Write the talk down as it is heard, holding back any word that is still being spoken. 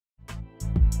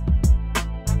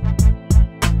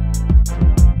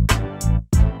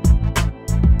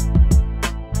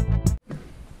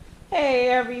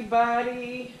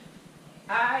everybody,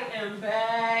 I am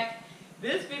back.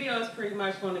 This video is pretty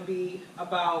much going to be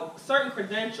about certain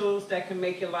credentials that can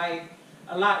make your life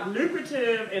a lot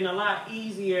lucrative and a lot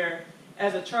easier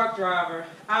as a truck driver.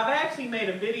 I've actually made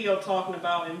a video talking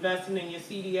about investing in your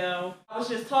CDL. I was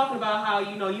just talking about how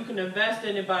you can invest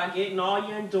in it by getting all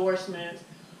your endorsements.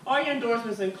 All your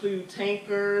endorsements include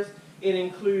tankers, it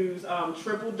includes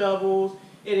triple doubles,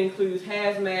 it includes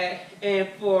hazmat, and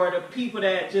for the people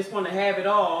that just want to have it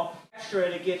all, extra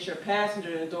to get your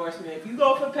passenger endorsement. If you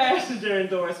go for passenger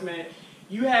endorsement,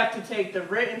 you have to take the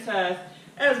written test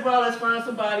as well as find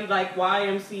somebody like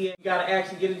YMCA. You got to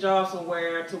actually get a job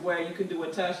somewhere to where you can do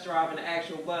a test drive in an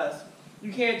actual bus.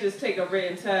 You can't just take a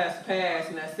written test, pass,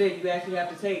 and that's it. You actually have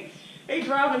to take a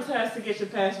driving test to get your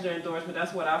passenger endorsement.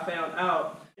 That's what I found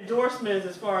out. Endorsements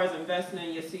as far as investing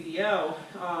in your CDL,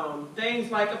 things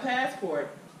like a passport.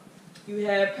 You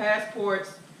have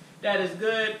passports that is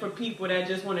good for people that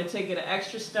just want to take it an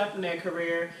extra step in their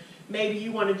career. Maybe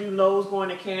you want to do Lowe's going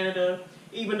to Canada.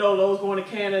 Even though Lowe's going to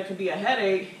Canada can be a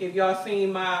headache, if y'all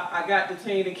seen my I Got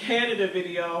Detained in Canada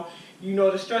video, you know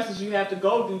the stresses you have to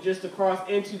go through just to cross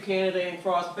into Canada and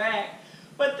cross back.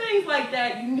 But things like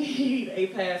that, you need a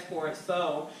passport.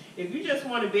 So if you just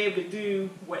want to be able to do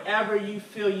whatever you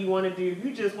feel you want to do, if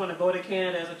you just want to go to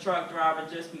Canada as a truck driver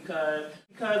just because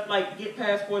like get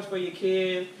passports for your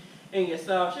kids and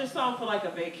yourself, just something for like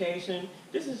a vacation.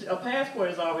 A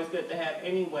passport is always good to have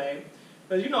anyway.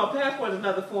 Because a passport is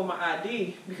another form of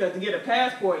ID, because to get a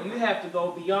passport, you have to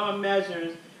go beyond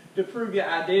measures to prove your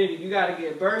identity. You got to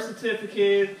get birth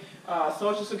certificates,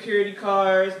 social security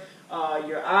cards,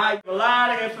 your ID, a lot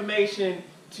of information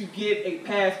to get a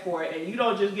passport. And you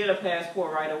don't just get a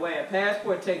passport right away. A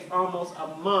passport takes almost a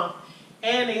month,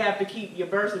 and they have to keep your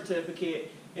birth certificate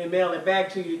and mail it back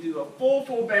to you. Do a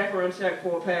full background check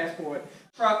for a passport.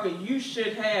 Trucker, you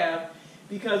should have.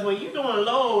 Because when you're doing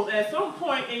Lowe's, at some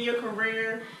point in your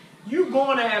career, you're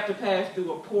going to have to pass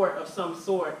through a port of some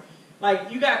sort. Like,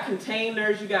 you got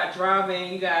containers, you got dry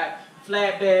van, you got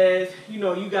flatbeds,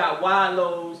 you got wide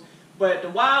loads. But the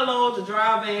wide loads, the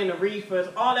dry van, the reefers,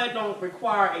 all that don't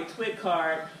require a TWIC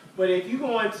card. But if you're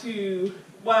going to,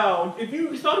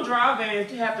 some dry vans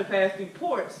have to pass through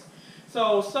ports.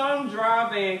 So some dry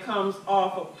van comes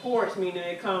off of ports, meaning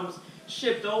it comes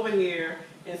shipped over here.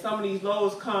 And some of these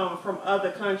loads come from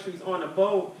other countries on a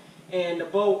boat, and the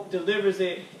boat delivers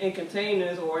it in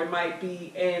containers, or it might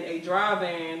be in a dry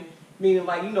van, meaning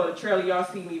like, the trailer y'all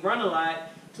see me run a lot,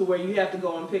 to where you have to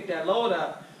go and pick that load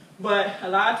up. But a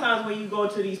lot of times when you go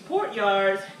to these port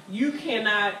yards, you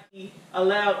cannot be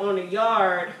allowed on the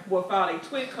yard without a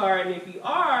TWIC card, and if you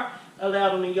are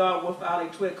allowed on the yard without a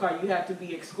TWIC card, you have to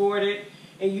be escorted,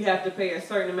 and you have to pay a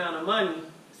certain amount of money.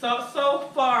 So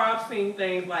far, I've seen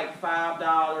things like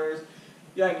 $5.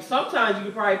 Like sometimes you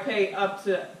could probably pay up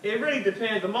to, it really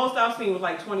depends. The most I've seen was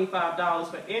like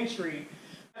 $25 for entry.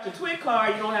 The TWIC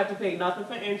card, you don't have to pay nothing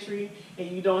for entry,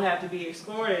 and you don't have to be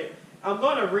escorted. I'm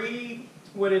going to read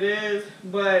what it is,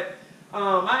 but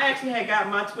I actually had got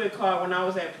my TWIC card when I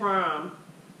was at Prime.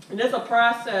 And there's a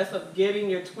process of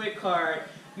getting your TWIC card.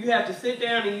 You have to sit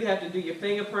down and you have to do your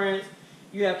fingerprints.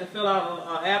 You have to fill out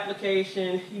an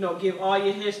application, give all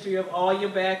your history of all your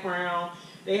background.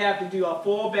 They have to do a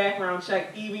full background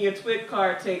check. Even your TWIC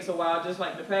card takes a while, just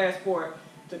like the passport,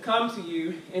 to come to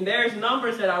you. And there's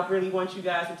numbers that I really want you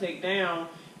guys to take down.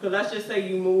 Because let's just say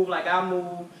you move, like I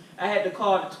moved. I had to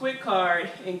call the TWIC card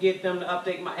and get them to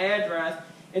update my address.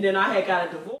 And then I had got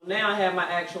a divorce. Now I have my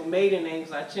actual maiden name,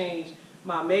 so I changed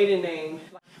my maiden name.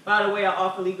 By the way, I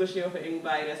offer Legal Shield for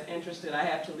anybody that's interested. I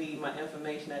have to leave my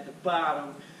information at the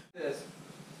bottom. This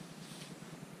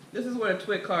is what a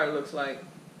TWIC card looks like.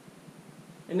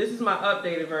 And this is my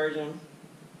updated version.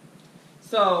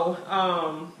 So,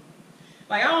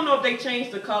 I don't know if they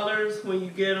changed the colors when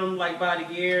you get them, like by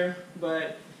the year,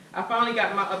 but I finally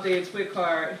got my updated TWIC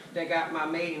card that got my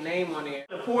maiden name on it.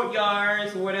 The port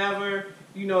yards, whatever,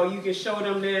 you can show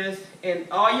them this, and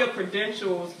all your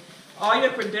credentials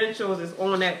is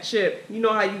on that chip. You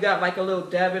know how you got like a little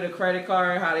debit or credit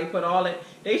card, how they put all it.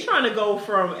 They trying to go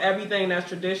from everything that's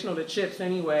traditional to chips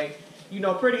anyway.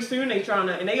 Pretty soon they trying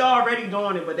to, and they already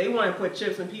doing it, but they want to put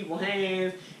chips in people's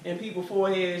hands and people's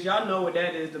foreheads. Y'all know what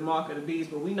that is, the mark of the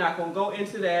beast, but we're not going to go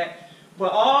into that.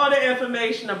 But all the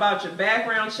information about your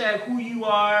background check, who you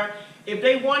are, if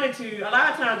they wanted to, a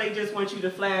lot of times they just want you to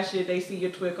flash it. They see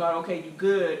your TWIC card, okay, you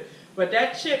good. But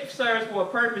that chip serves for a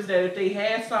purpose that if they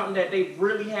had something that they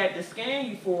really had to scan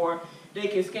you for, they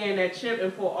can scan that chip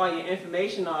and pull all your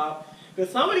information off. But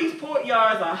some of these port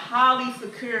yards are highly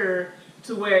secure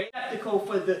to where it's ethical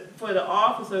for the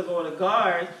officers or the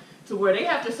guards to where they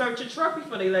have to search your truck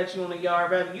before they let you on the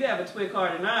yard, whether you have a TWIC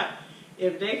card or not.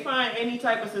 If they find any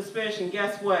type of suspicion,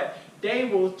 guess what? They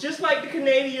will, just like the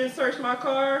Canadians searched my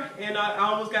car, and I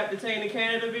almost got detained in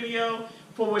Canada video,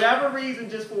 for whatever reason,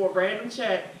 just for a random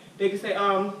check, they can say,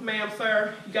 ma'am,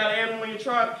 sir, you got an animal in your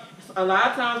truck? A lot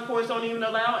of times, ports don't even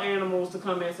allow animals to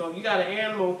come in, so if you got an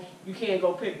animal, you can't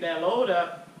go pick that load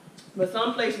up. But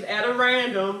some places, at a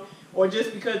random, or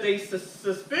just because they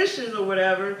suspicious or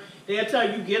whatever, they'll tell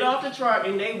you get off the truck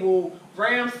and they will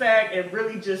ransack and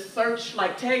really just search,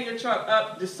 like tear your truck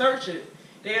up to search it.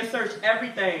 They'll search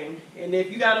everything. And if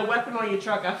you got a weapon on your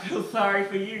truck, I feel sorry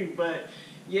for you. But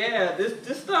yeah,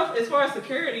 this stuff, as far as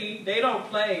security, they don't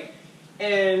play.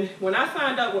 And when I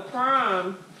signed up with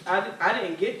Prime, I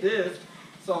didn't get this.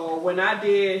 So when I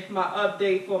did my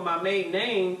update for my maiden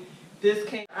name, this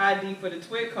came ID for the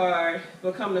TWIC card,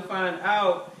 but come to find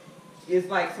out, it's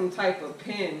like some type of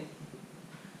pin.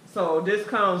 So this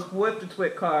comes with the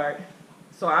TWIC card.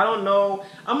 So I don't know,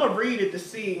 I'm gonna read it to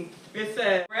see. It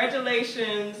says,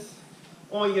 congratulations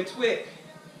on your TWIC.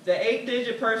 The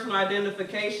 8-digit personal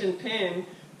identification pin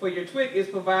for your TWIC is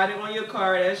provided on your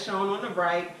card as shown on the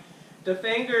right. The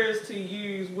fingers to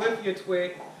use with your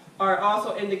TWIC are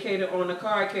also indicated on the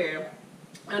card carrier.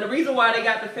 And the reason why they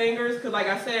got the fingers, because like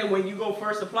I said, when you go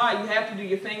first apply, you have to do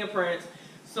your fingerprints.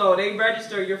 So they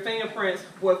register your fingerprints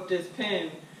with this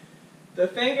pin. The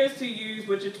fingers to use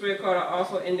with your TWIC card are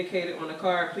also indicated on the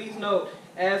card. Please note,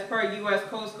 as per U.S.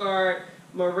 Coast Guard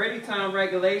maritime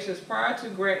regulations, prior to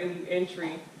granting you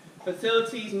entry,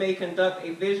 facilities may conduct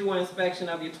a visual inspection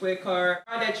of your TWIC card,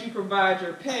 that you provide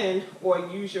your PIN or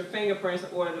use your fingerprints in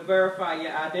order to verify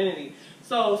your identity.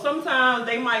 So sometimes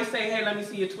they might say, hey, let me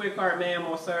see your TWIC card, ma'am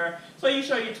or sir. So you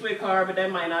show your TWIC card, but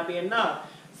that might not be enough.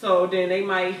 So then they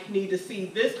might need to see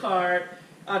this card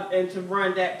and to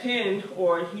run that PIN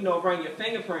or, run your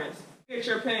fingerprints. Get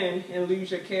your PIN and lose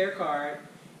your care card,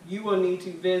 you will need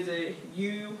to visit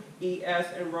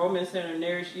UES Enrollment Center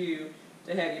nearest you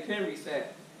to have your PIN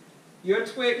reset. Your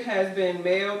TWIC has been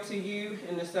mailed to you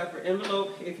in a separate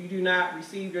envelope. If you do not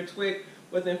receive your TWIC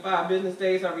within 5 business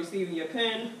days of receiving your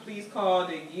PIN, please call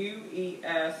the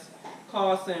UES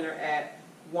Call Center at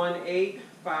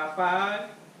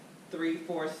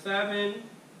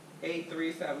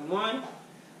 1-855-347-8371,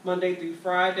 Monday through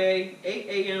Friday, 8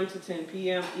 a.m. to 10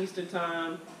 p.m. Eastern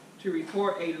Time, to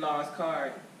report a lost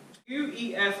card.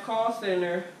 UES Call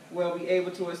Center will be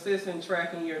able to assist in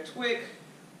tracking your TWIC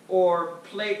or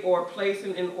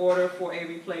placing an order for a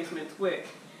replacement TWIC.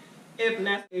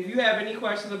 If you have any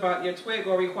questions about your TWIC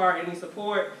or require any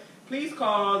support, please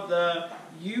call the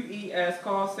UES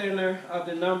Call Center of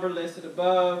the number listed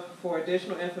above. For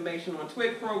additional information on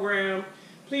TWIC program,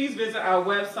 please visit our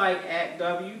website at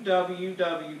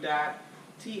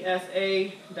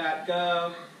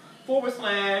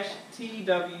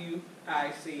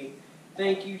www.tsa.gov/TWIC.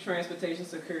 Thank you, Transportation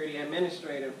Security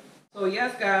Administrator. So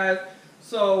yes, guys.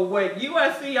 So what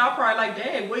USC, y'all probably like,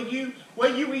 dang, what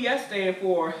UES stand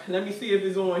for? Let me see if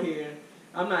it's on here.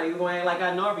 I'm not even going to act like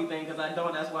I know everything because I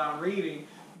don't. That's why I'm reading.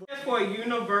 It's for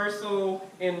Universal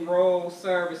Enroll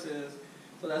Services.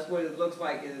 So that's what it looks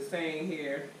like it's saying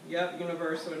here. Yep,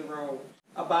 Universal Enroll.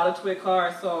 About a TWIC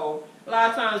card. So a lot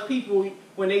of times people,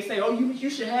 when they say, oh, you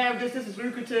should have this is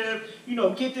lucrative,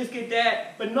 get this, get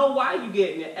that, but know why you're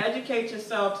getting it. Educate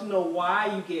yourself to know why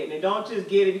you're getting it. Don't just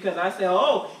get it because I say,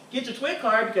 oh, get your TWIC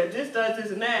card because this does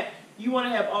this and that. You want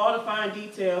to have all the fine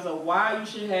details of why you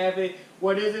should have it,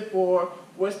 what is it for,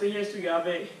 what's the history of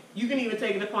it. You can even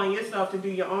take it upon yourself to do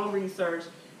your own research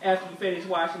after you finish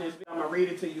watching this video. I'm going to read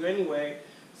it to you anyway.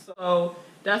 So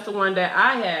that's the one that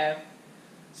I have.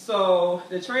 So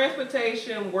the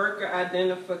Transportation Worker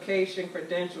Identification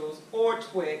Credentials, or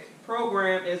TWIC,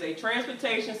 program is a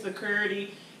Transportation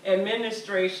Security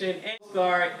Administration and Coast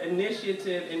Guard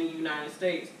initiative in the United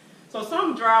States. So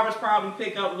some drivers probably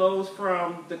pick up loads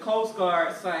from the Coast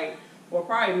Guard site, or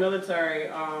probably military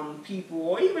people,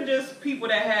 or even just people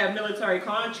that have military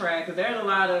contracts, because there's a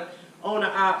lot of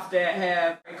owner-ops that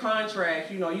have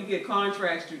contracts. You get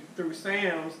contracts through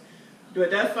SAMs. But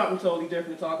that's something totally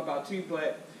different to talk about too.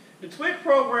 But the TWIC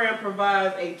program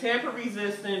provides a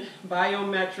tamper-resistant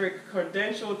biometric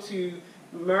credential to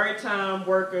maritime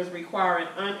workers requiring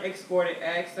unescorted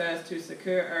access to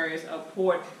secure areas of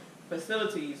port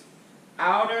facilities,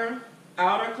 outer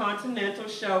continental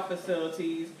shelf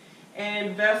facilities,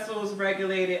 and vessels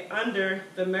regulated under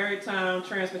the Maritime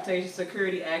Transportation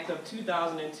Security Act of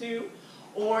 2002,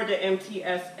 or the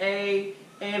MTSA,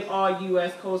 and all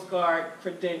U.S. Coast Guard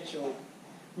credentialed.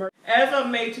 As of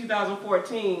May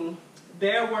 2014,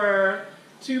 there were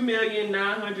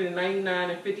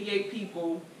 2,999,058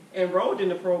 people enrolled in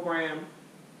the program.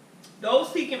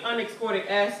 Those seeking unescorted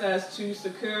access to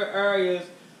secure areas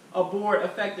aboard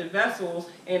affected vessels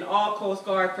and all Coast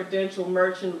Guard credentialed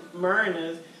merchant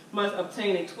mariners must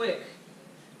obtain a TWIC.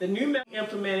 The new method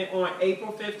implemented on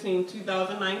April 15,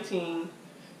 2019.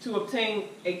 To obtain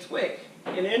a TWIC,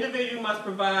 an individual must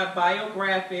provide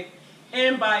biographic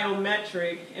and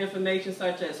biometric information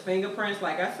such as fingerprints,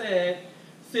 like I said,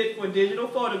 sit for digital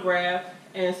photograph,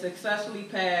 and successfully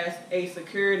pass a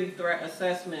security threat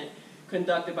assessment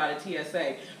conducted by the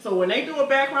TSA. So when they do a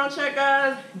background check,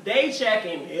 guys, they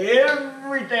checking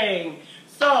everything.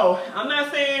 So I'm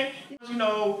not saying, you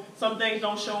know, some things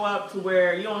don't show up to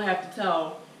where you don't have to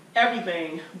tell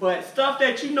everything, but stuff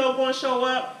that you know going to show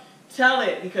up, tell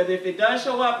it, because if it does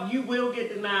show up, you will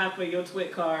get denied for your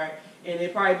TWIC card, and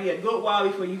it'll probably be a good while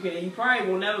before you can. You probably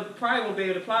won't be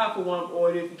able to apply for one,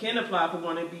 or if you can apply for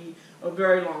one, it'll be a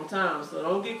very long time. So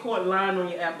don't get caught lying on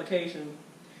your application.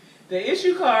 The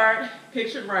issue card,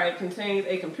 pictured right, contains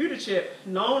a computer chip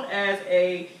known as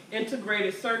a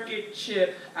integrated circuit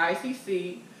chip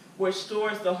 (ICC), which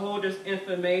stores the holder's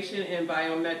information and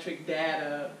biometric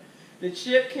data. The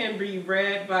chip can be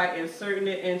read by inserting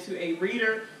it into a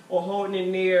reader or holding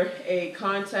it near a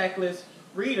contactless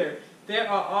reader. There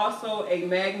are also a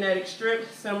magnetic strip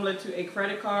similar to a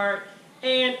credit card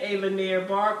and a linear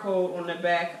barcode on the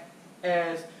back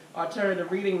as alternative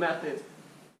reading methods.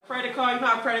 Credit card, you know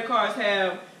how credit cards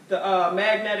have the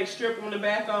magnetic strip on the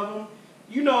back of them?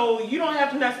 You know, you don't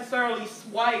have to necessarily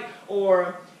swipe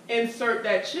or insert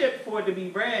that chip for it to be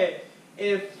read.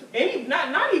 If any,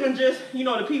 not even just, you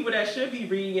know, the people that should be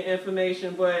reading your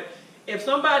information, but if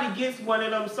somebody gets one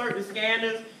of them certain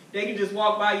scanners, they can just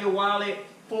walk by your wallet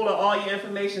full of all your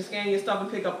information, scan your stuff,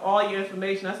 and pick up all your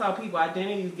information. That's how people's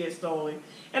identities get stolen.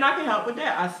 And I can help with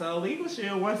that. I sell Legal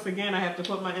Shield. Once again, I have to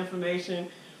put my information.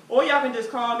 Or y'all can just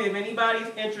call me if anybody's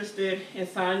interested in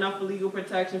signing up for legal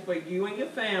protection for you and your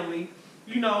family.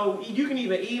 You know, you can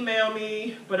even email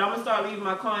me, but I'm going to start leaving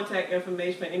my contact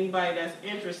information for anybody that's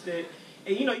interested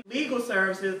in, you know, legal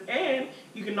services. And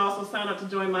you can also sign up to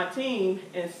join my team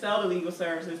and sell the legal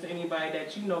services to anybody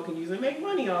that you know can use and make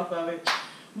money off of it.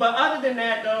 But other than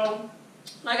that, though,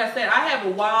 like I said, I have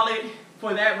a wallet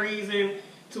for that reason,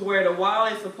 to where the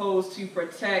wallet is supposed to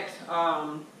protect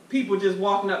people just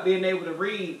walking up being able to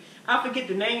read. I forget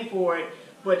the name for it,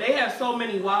 but they have so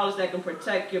many wallets that can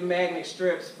protect your magnet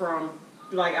strips from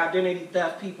like identity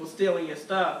theft, people stealing your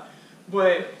stuff.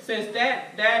 But since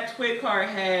that TWIC card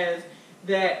has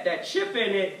that chip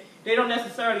in it, they don't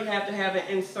necessarily have to have an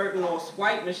insert or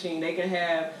swipe machine. They can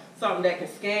have something that can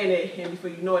scan it, and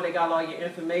before you know it, they got all your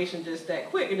information just that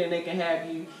quick, and then they can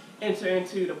have you enter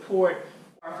into the port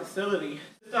or facility.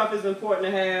 This stuff is important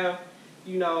to have.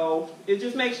 You know, it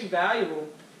just makes you valuable.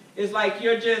 It's like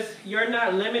you're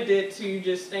not limited to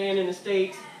just staying in the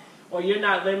States, or you're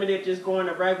not limited just going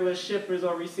to regular shippers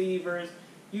or receivers.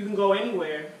 You can go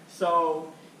anywhere.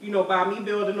 So, you know, by me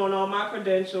building on all my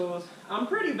credentials, I'm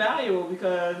pretty valuable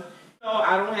because, you know,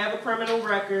 I don't have a criminal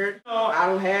record. You know, I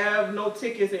don't have no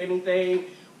tickets or anything.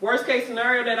 Worst case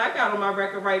scenario that I got on my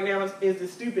record right now is the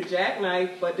stupid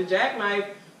jackknife, but the jackknife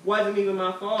wasn't even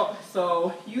my fault.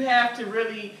 So you have to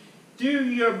really do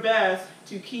your best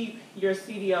to keep your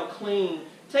CDL clean.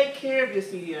 Take care of your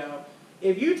CDL.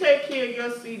 If you take care of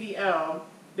your CDL,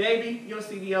 baby, your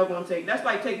CDL gonna take. That's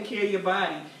like taking care of your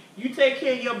body. You take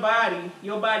care of your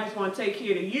body's gonna take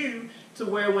care of you, to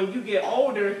where when you get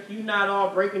older, you're not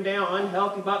all breaking down,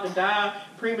 unhealthy, about to die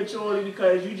prematurely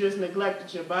because you just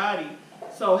neglected your body.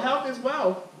 So health is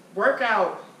wealth. Work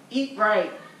out, eat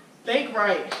right, think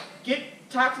right, get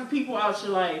toxic people out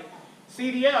your life.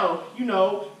 CDL, you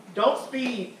know, don't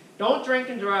speed, don't drink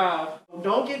and drive,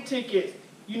 don't get tickets.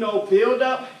 You know, build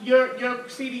up your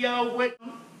CDL with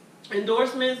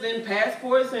endorsements and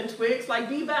passports and TWICs. Like,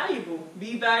 be valuable.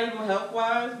 Be valuable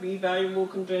health-wise, be valuable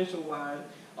credential-wise.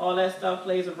 All that stuff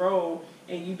plays a role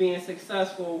in you being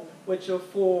successful with your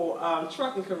full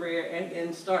trucking career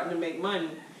and starting to make money.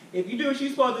 If you do what you're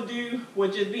supposed to do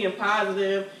with just being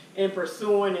positive and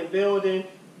pursuing and building,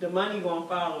 the money gonna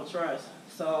follow, trust.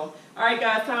 So, all right,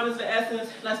 guys, time is the essence.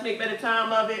 Let's make better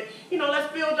time of it. You know,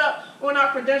 let's build up on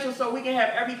our credentials so we can have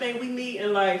everything we need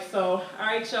in life. So, all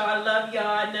right, y'all, I love y'all.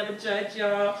 I never judge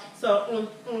y'all. So,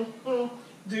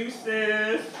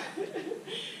 deuces.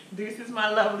 Deuces, my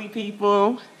lovely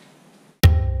people.